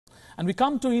And we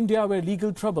come to India, where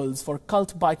legal troubles for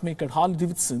cult bike maker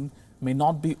Harley-Davidson may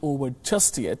not be over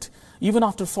just yet, even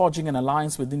after forging an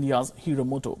alliance with India's Hero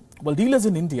Moto. Well, dealers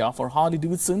in India for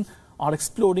Harley-Davidson are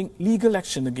exploring legal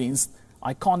action against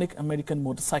iconic American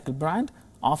motorcycle brand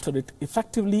after it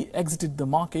effectively exited the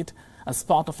market as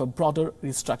part of a broader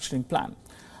restructuring plan.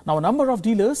 Now, a number of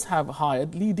dealers have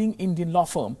hired leading Indian law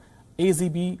firm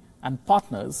AZB and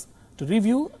Partners to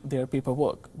review their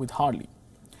paperwork with Harley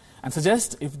and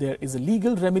suggest if there is a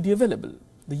legal remedy available.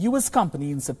 The US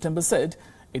company in September said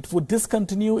it would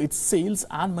discontinue its sales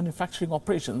and manufacturing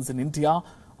operations in India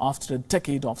after a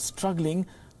decade of struggling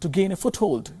to gain a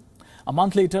foothold. A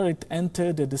month later, it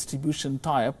entered a distribution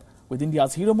tie-up with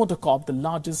India's Hero MotoCorp, the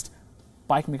largest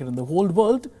bike maker in the whole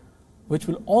world, which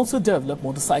will also develop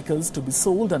motorcycles to be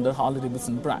sold under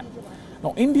Harley-Davidson brand.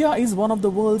 Now, India is one of the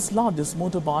world's largest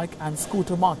motorbike and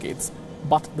scooter markets,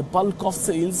 but the bulk of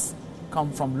sales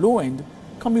come from low-end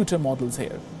commuter models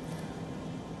here.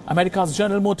 America's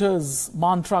General Motors,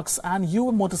 MAN Trucks and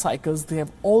WION Motorcycles, they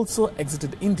have also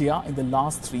exited India in the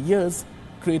last 3 years,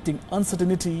 creating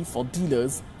uncertainty for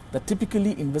dealers that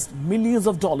typically invest millions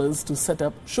of dollars to set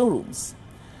up showrooms.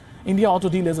 India Auto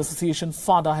Dealers Association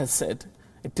FADA has said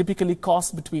it typically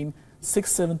costs between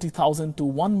 $670,000 to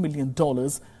 $1 million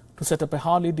to set up a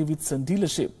Harley-Davidson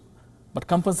dealership, but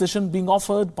compensation being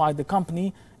offered by the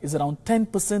company is around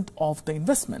 10% of the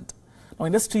investment. Now,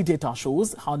 industry data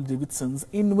shows Harley-Davidson's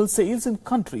annual sales in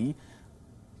country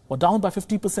were down by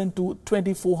 50% to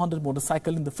 2,400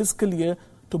 motorcycles in the fiscal year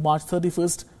to March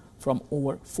 31st from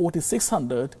over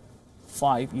 4,600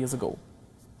 5 years ago.